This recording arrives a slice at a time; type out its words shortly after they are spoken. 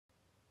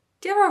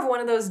Do you ever have one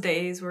of those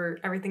days where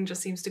everything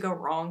just seems to go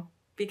wrong?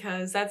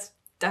 Because that's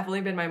definitely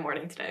been my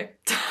morning today.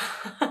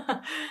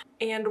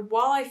 And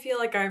while I feel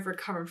like I've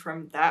recovered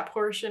from that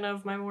portion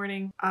of my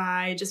morning,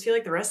 I just feel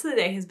like the rest of the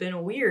day has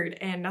been weird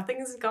and nothing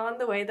has gone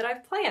the way that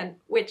I've planned,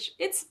 which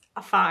it's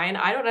fine.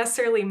 I don't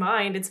necessarily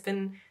mind. It's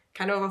been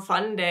kind of a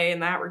fun day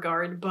in that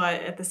regard,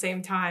 but at the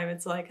same time,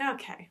 it's like,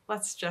 okay,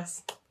 let's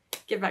just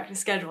get back to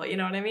schedule, you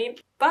know what I mean?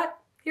 But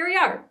here we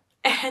are.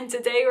 And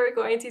today we're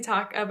going to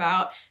talk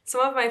about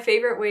some of my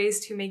favorite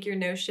ways to make your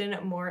Notion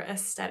more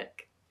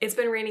aesthetic. It's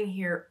been raining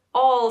here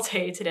all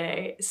day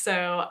today,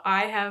 so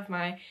I have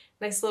my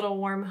nice little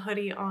warm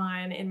hoodie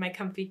on in my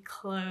comfy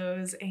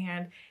clothes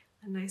and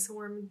a nice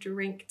warm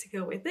drink to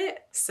go with it.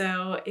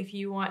 So if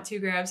you want to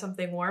grab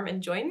something warm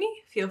and join me,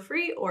 feel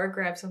free, or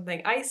grab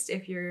something iced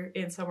if you're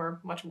in somewhere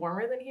much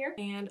warmer than here.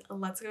 And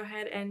let's go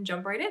ahead and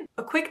jump right in.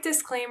 A quick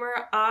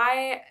disclaimer,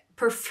 I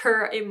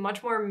prefer a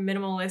much more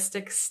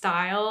minimalistic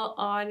style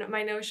on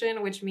my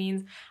Notion, which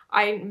means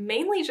I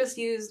mainly just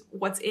use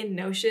what's in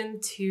Notion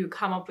to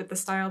come up with the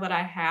style that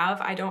I have.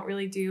 I don't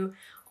really do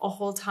a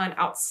whole ton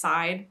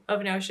outside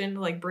of Notion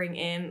to like bring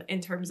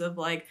in terms of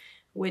like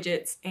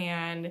widgets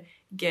and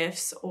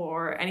GIFs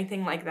or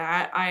anything like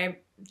that. I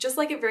just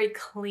like it very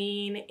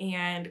clean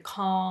and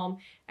calm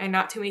and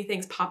not too many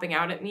things popping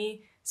out at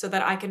me so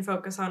that I can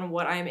focus on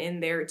what I'm in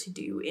there to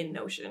do in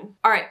Notion.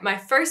 All right, my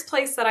first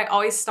place that I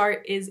always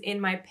start is in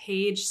my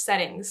page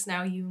settings.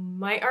 Now you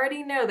might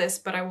already know this,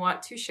 but I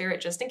want to share it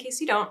just in case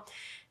you don't,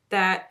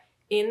 that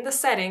in the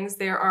settings,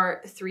 there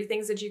are 3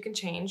 things that you can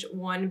change.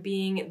 One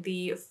being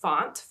the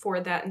font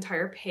for that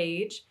entire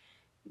page,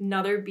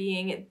 another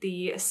being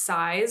the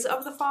size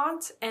of the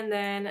font, and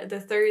then the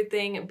third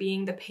thing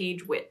being the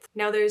page width.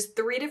 Now there's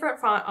 3 different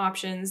font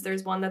options.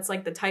 There's one that's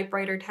like the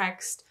typewriter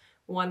text,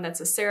 one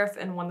that's a serif,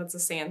 and one that's a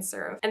sans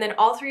serif. And then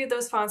all 3 of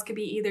those fonts could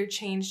be either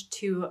changed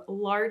to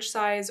large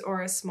size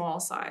or a small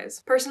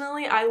size.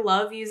 Personally, I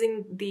love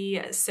using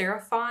the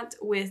serif font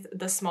with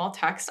the small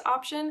text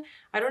option.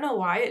 I don't know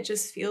why, it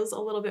just feels a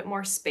little bit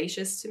more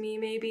spacious to me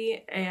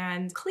maybe,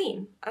 and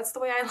clean. That's the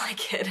way I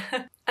like it.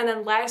 And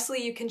then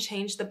lastly, you can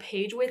change the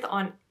page width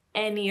on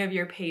any of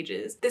your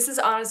pages. This is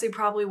honestly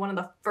probably one of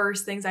the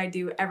first things I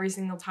do every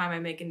single time I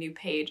make a new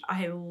page.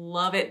 I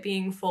love it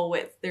being full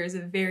width. There's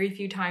very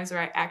few times where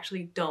I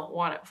actually don't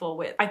want it full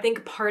width. I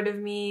think part of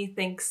me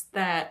thinks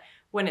that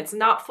when it's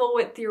not full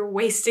width, you're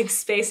wasting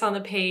space on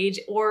the page,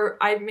 or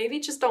I maybe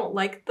just don't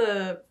like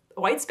the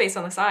white space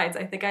on the sides.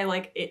 I think I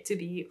like it to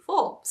be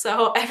full.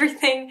 So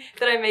everything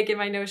that I make in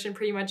my Notion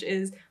pretty much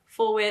is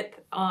full width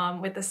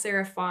with the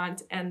serif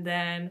font, and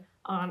then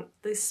on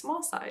the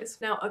small size.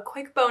 Now, a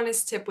quick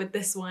bonus tip with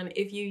this one,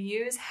 if you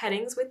use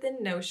headings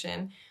within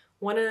Notion,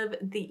 one of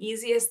the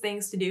easiest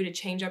things to do to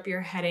change up your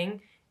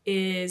heading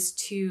is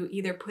to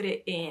either put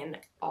it in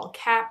all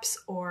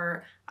caps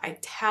or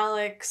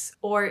italics,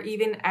 or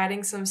even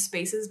adding some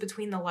spaces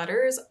between the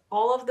letters.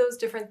 All of those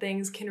different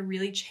things can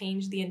really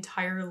change the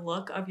entire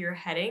look of your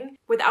heading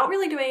without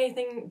really doing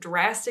anything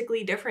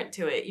drastically different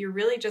to it. You're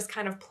really just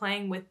kind of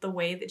playing with the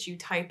way that you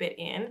type it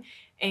in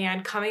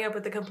and coming up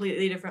with a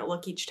completely different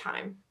look each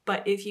time.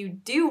 But if you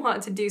do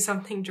want to do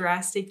something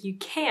drastic, you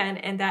can,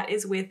 and that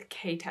is with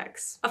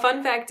KaTeX. A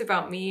fun fact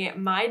about me,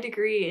 my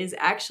degree is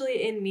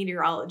actually in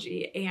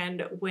meteorology,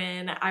 and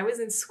when I was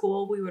in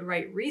school, we would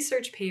write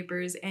research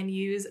papers and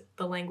use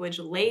the language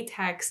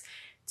LaTeX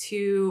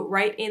to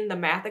write in the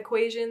math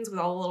equations with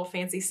all the little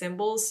fancy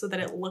symbols so that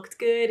it looked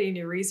good in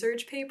your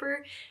research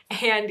paper.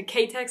 And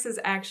KaTeX is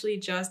actually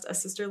just a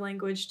sister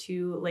language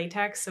to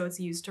LaTeX, so it's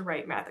used to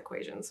write math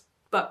equations.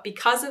 But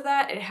because of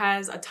that, it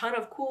has a ton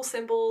of cool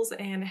symbols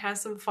and has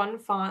some fun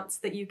fonts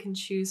that you can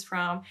choose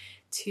from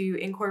to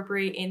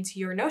incorporate into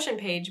your Notion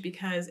page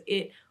because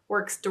it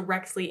works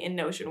directly in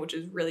Notion, which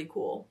is really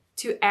cool.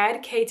 To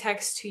add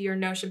KaTeX to your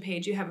Notion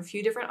page, you have a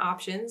few different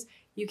options.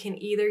 You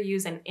can either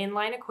use an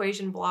inline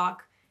equation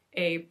block,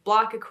 a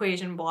block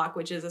equation block,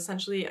 which is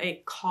essentially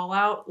a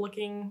call-out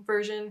looking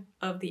version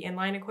of the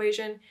inline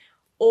equation,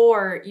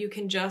 or you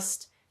can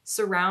just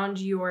surround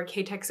your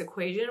KaTeX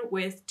equation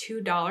with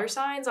 2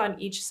 $signs on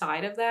each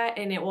side of that,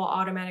 and it will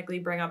automatically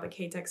bring up a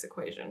KaTeX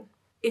equation.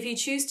 If you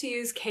choose to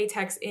use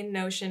KaTeX in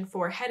Notion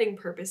for heading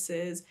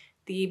purposes,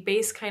 the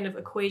base kind of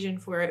equation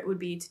for it would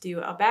be to do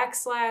a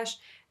backslash,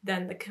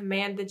 then the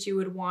command that you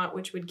would want,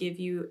 which would give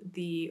you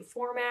the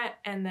format,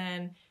 and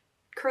then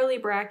curly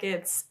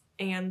brackets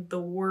and the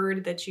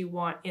word that you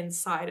want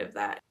inside of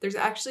that. There's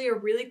actually a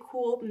really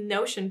cool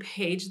Notion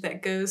page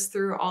that goes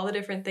through all the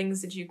different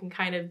things that you can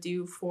kind of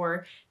do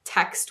for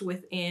text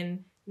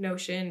within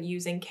Notion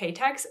using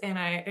KaTeX, and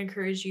I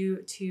encourage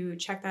you to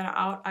check that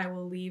out. I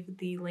will leave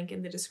the link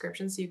in the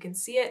description so you can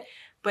see it.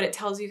 but it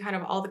tells you kind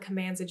of all the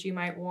commands that you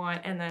might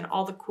want and then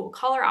all the cool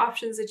color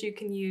options that you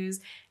can use,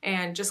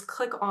 and just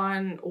click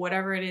on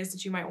whatever it is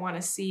that you might want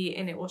to see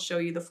and it will show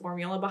you the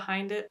formula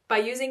behind it. By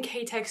using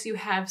KaTeX, you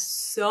have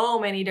so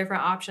many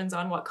different options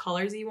on what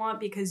colors you want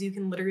because you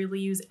can literally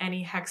use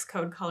any hex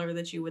code color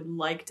that you would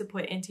like to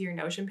put into your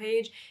Notion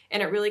page,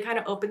 and it really kind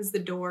of opens the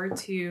door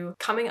to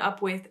coming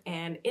up with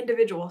an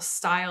individual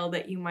style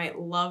that you might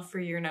love for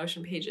your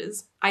Notion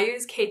pages. I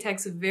use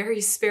KaTeX very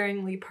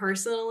sparingly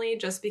personally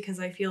just because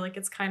I feel like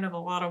it's kind of a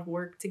lot of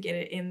work to get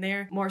it in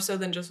there, more so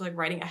than just like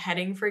writing a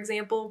heading, for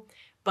example.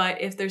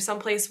 But if there's some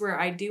place where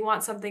I do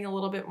want something a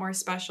little bit more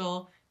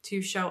special to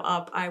show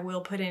up, I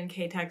will put in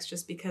KaTeX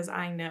just because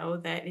I know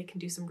that it can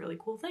do some really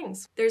cool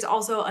things. There's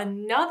also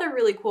another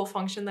really cool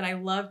function that I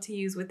love to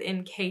use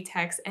within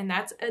KaTeX, and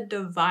that's a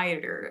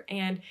divider.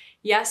 And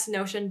yes,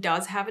 Notion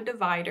does have a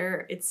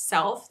divider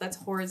itself that's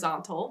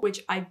horizontal,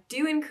 which I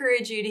do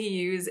encourage you to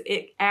use.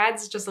 It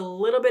adds just a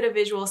little bit of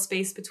visual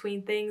space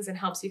between things and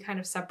helps you kind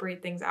of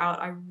separate things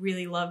out. I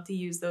really love to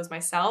use those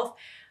myself.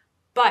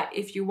 But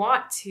if you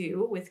want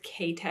to, with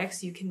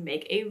KaTeX, you can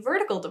make a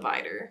vertical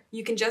divider.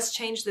 You can just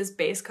change this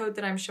base code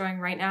that I'm showing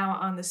right now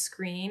on the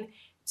screen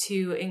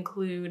to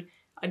include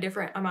a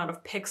different amount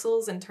of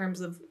pixels in terms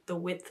of the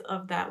width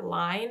of that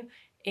line,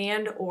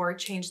 and or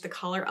change the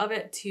color of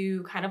it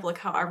to kind of look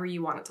however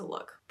you want it to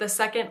look. The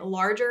second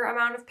larger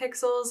amount of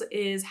pixels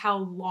is how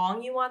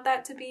long you want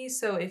that to be.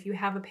 So if you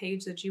have a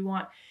page that you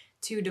want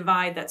to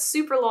divide that's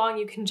super long,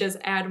 you can just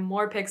add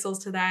more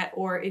pixels to that,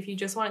 or if you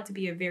just want it to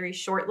be a very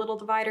short little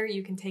divider,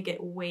 you can take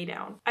it way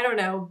down. I don't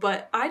know,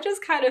 but I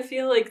just kind of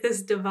feel like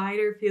this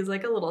divider feels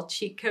like a little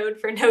cheat code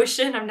for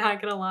Notion, I'm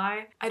not gonna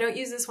lie. I don't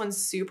use this one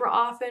super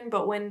often,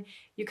 but when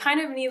you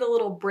kind of need a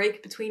little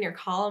break between your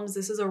columns,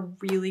 this is a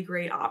really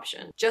great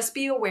option. Just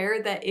be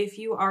aware that if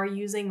you are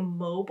using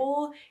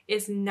mobile,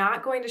 it's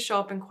not going to show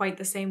up in quite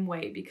the same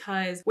way,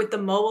 because with the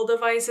mobile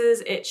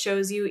devices, it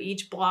shows you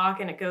each block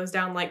and it goes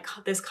down like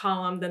this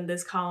column, then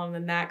this column,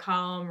 then that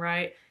column,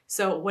 right?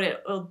 So what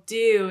it will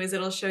do is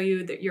it'll show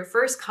you your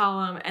first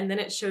column, and then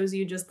it shows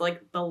you just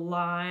like the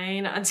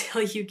line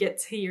until you get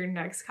to your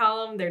next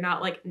column. They're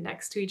not like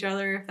next to each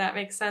other, if that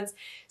makes sense.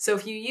 So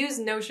if you use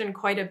Notion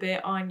quite a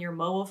bit on your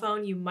mobile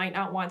phone, you might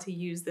not want to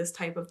use this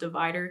type of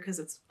divider because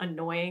it's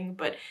annoying,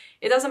 but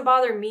it doesn't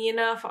bother me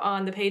enough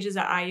on the pages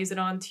that I use it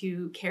on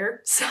to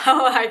care. So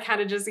I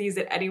kind of just use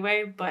it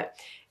anyway, but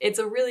it's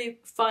a really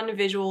fun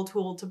visual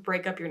tool to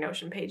break up your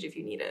Notion page if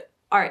you need it.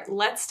 All right,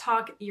 let's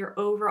talk your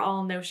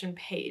overall Notion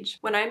page.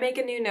 When I make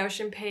a new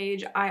Notion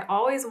page, I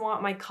always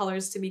want my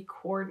colors to be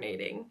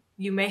coordinating.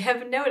 You may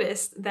have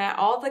noticed that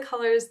all the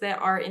colors that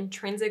are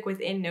intrinsic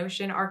within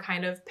Notion are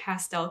kind of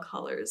pastel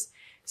colors.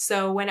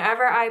 So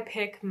whenever I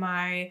pick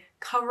my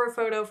cover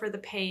photo for the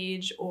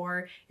page,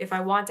 or if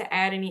I want to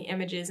add any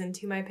images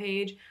into my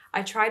page,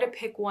 I try to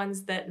pick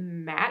ones that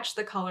match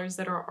the colors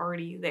that are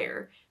already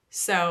there.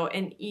 So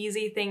an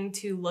easy thing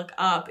to look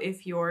up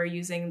if you're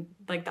using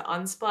like the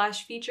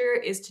Unsplash feature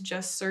is to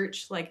just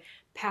search like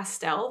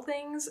pastel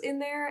things in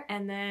there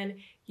and then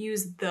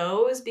use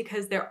those,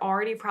 because they're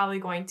already probably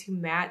going to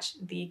match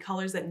the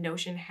colors that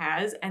Notion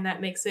has, and that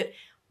makes it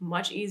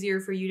much easier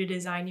for you to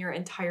design your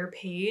entire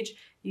page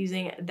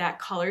using that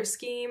color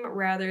scheme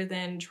rather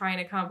than trying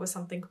to come up with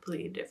something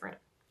completely different.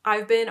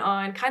 I've been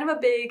on kind of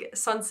a big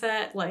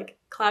sunset, like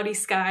cloudy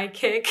sky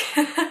kick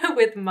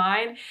with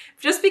mine,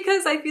 just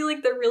because I feel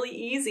like they're really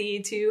easy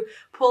to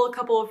pull a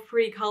couple of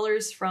pretty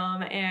colors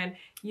from and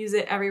use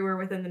it everywhere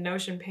within the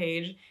Notion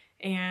page.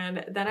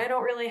 And then I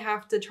don't really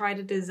have to try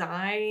to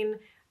design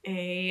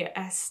a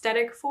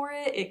aesthetic for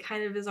it. It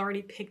kind of is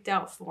already picked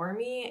out for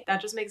me. That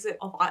just makes it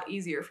a lot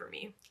easier for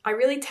me. I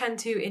really tend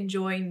to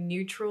enjoy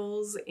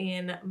neutrals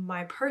in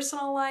my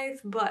personal life,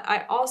 but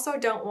I also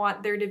don't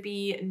want there to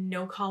be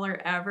no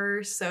color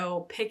ever.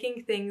 So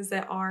picking things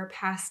that are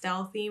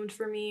pastel themed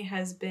for me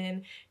has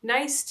been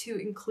nice to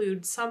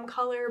include some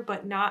color,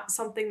 but not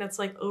something that's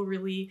like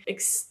overly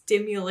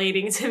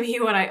stimulating to me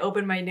when I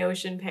open my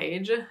Notion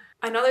page.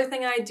 Another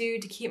thing I do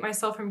to keep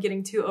myself from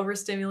getting too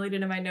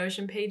overstimulated in my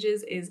Notion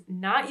pages is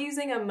not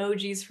using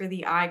emojis for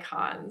the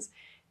icons.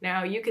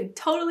 Now, you can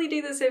totally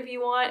do this if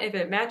you want. If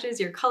it matches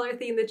your color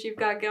theme that you've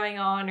got going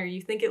on, or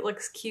you think it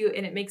looks cute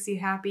and it makes you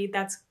happy,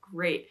 that's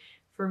great.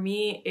 For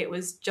me, it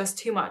was just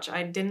too much.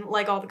 I didn't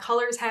like all the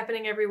colors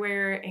happening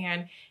everywhere,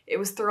 and it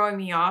was throwing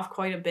me off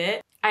quite a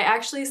bit. I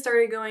actually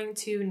started going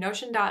to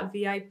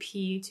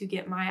notion.vip to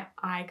get my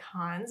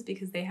icons,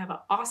 because they have an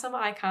awesome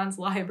icons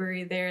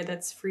library there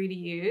that's free to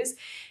use,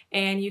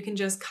 and you can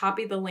just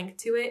copy the link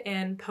to it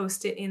and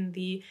post it in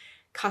the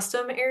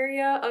custom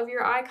area of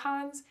your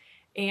icons.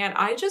 And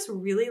I just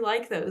really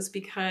like those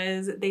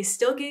because they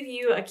still give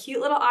you a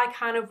cute little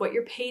icon of what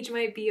your page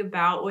might be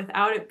about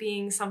without it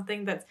being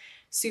something that's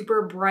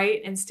super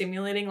bright and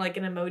stimulating like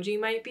an emoji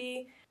might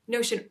be.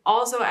 Notion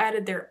also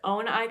added their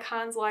own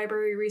icons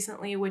library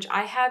recently, which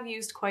I have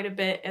used quite a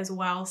bit as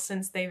well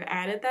since they've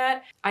added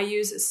that. I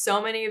use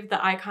so many of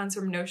the icons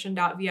from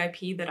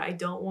notion.vip that I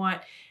don't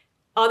want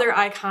other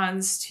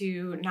icons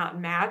to not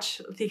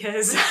match,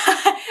 because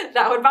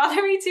that would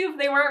bother me too if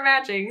they weren't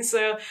matching.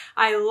 So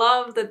I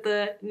love that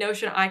the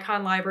Notion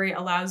icon library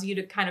allows you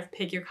to kind of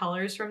pick your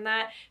colors from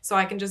that. So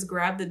I can just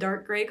grab the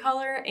dark gray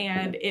color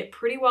and it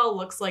pretty well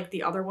looks like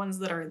the other ones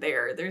that are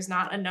there. There's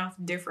not enough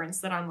difference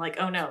that I'm like,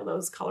 oh no,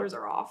 those colors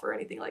are off or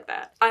anything like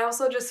that. I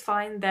also just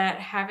find that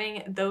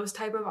having those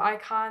type of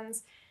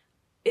icons,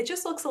 it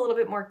just looks a little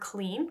bit more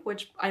clean,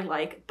 which I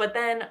like. But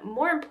then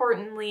more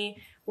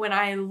importantly, when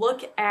I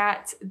look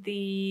at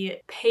the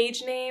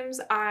page names,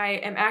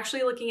 I am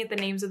actually looking at the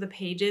names of the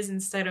pages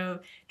instead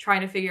of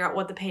trying to figure out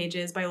what the page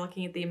is by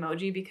looking at the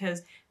emoji,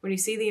 because when you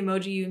see the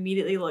emoji, you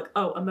immediately look,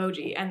 oh,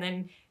 emoji, and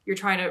then you're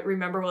trying to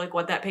remember like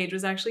what that page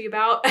was actually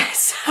about.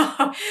 So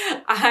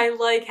I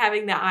like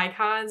having the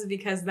icons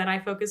because then I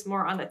focus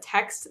more on the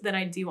text than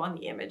I do on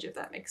the image, if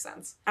that makes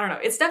sense. I don't know,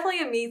 it's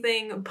definitely a me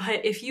thing,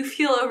 but if you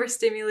feel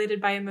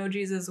overstimulated by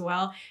emojis as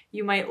well,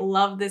 you might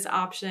love this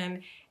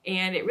option.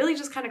 And it really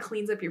just kind of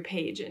cleans up your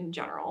page in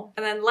general.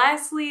 And then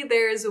lastly,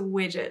 there's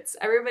widgets.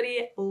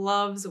 Everybody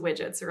loves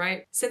widgets,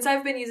 right? Since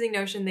I've been using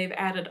Notion, they've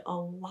added a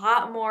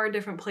lot more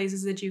different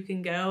places that you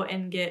can go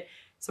and get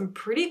some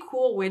pretty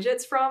cool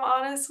widgets from,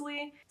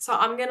 honestly. So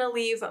I'm gonna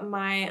leave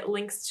my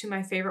links to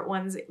my favorite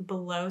ones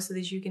below so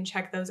that you can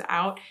check those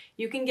out.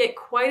 You can get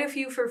quite a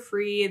few for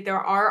free. There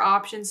are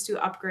options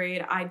to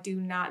upgrade. I do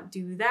not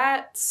do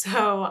that,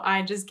 so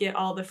I just get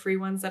all the free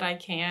ones that I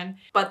can.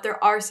 But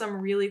there are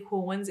some really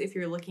cool ones if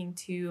you're looking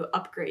to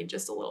upgrade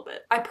just a little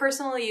bit. I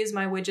personally use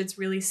my widgets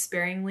really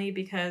sparingly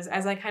because,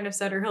 as I kind of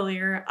said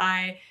earlier,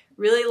 I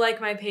really like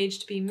my page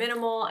to be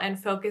minimal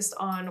and focused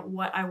on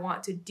what I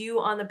want to do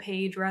on the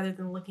page rather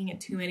than looking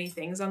at too many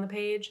things on the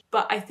page.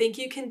 But I think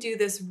you can do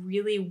this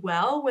really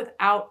well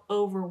without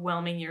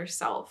overwhelming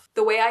yourself.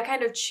 The way I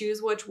kind of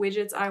choose which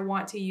widgets I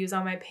want to use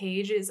on my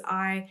page is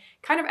I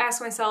kind of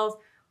ask myself,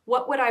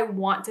 what would I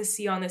want to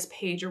see on this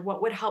page, or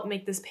what would help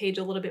make this page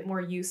a little bit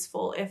more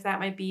useful? If that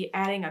might be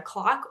adding a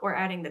clock or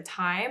adding the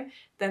time,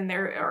 then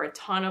there are a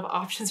ton of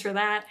options for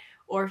that.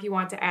 Or if you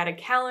want to add a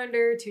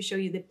calendar to show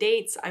you the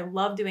dates, I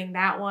love doing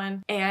that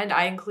one. And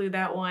I include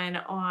that one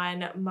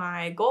on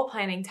my goal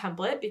planning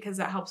template because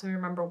that helps me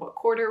remember what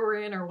quarter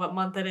we're in or what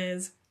month it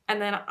is.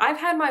 And then I've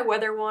had my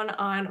weather one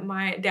on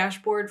my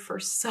dashboard for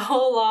so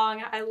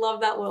long. I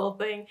love that little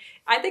thing.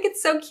 I think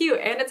it's so cute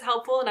and it's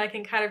helpful, and I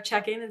can kind of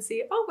check in and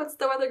see, oh, what's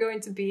the weather going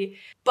to be?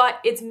 But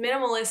it's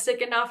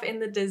minimalistic enough in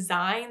the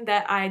design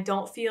that I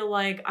don't feel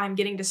like I'm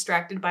getting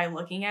distracted by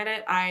looking at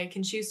it. I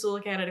can choose to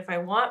look at it if I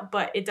want,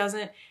 but it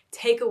doesn't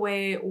take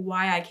away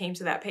why I came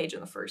to that page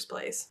in the first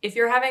place. If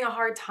you're having a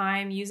hard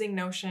time using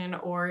Notion,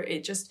 or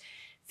it just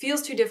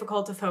feels too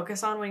difficult to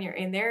focus on when you're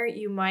in there,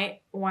 you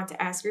might want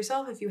to ask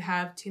yourself if you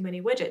have too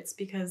many widgets,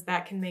 because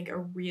that can make a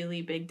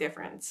really big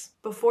difference.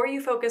 Before you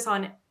focus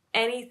on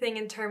anything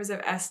in terms of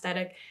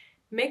aesthetic,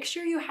 make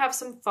sure you have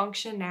some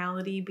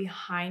functionality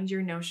behind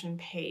your Notion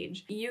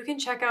page. You can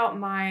check out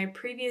my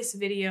previous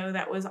video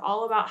that was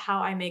all about how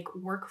I make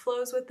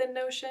workflows within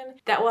Notion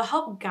that will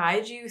help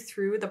guide you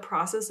through the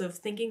process of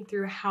thinking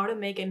through how to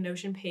make a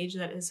Notion page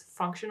that is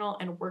functional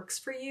and works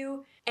for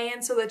you,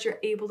 and so that you're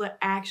able to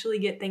actually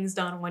get things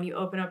done when you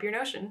open up your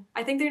Notion.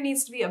 I think there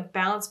needs to be a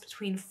balance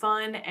between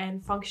fun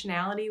and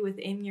functionality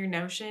within your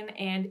Notion,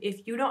 and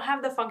if you don't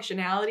have the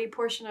functionality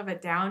portion of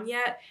it down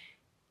yet,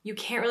 you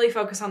can't really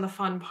focus on the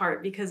fun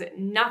part, because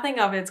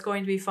nothing of it's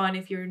going to be fun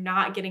if you're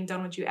not getting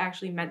done what you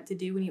actually meant to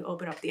do when you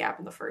open up the app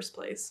in the first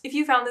place. If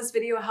you found this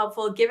video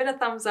helpful, give it a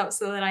thumbs up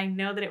so that I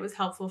know that it was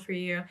helpful for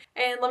you.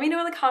 And let me know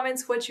in the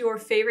comments what your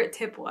favorite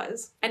tip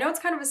was. I know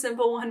it's kind of a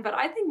simple one, but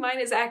I think mine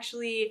is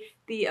actually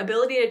the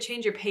ability to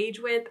change your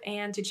page width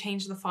and to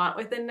change the font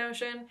within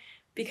Notion,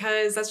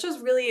 because that's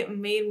just really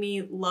made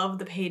me love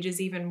the pages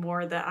even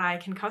more, that I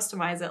can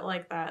customize it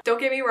like that.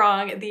 Don't get me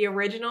wrong, the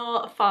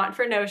original font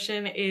for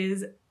Notion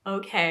is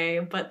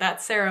okay, but that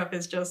serif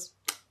is just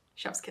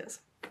chef's kiss.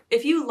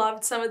 If you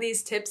loved some of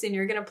these tips and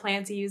you're gonna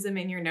plan to use them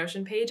in your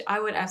Notion page, I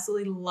would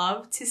absolutely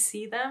love to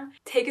see them.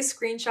 Take a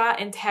screenshot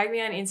and tag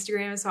me on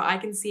Instagram so I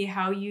can see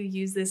how you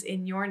use this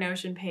in your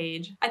Notion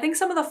page. I think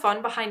some of the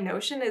fun behind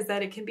Notion is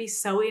that it can be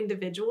so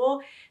individual,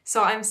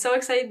 so I'm so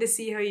excited to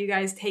see how you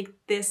guys take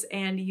this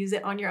and use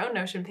it on your own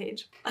Notion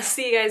page. I'll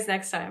see you guys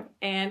next time,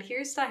 and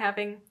here's to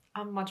having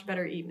a much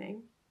better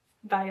evening.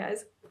 Bye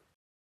guys.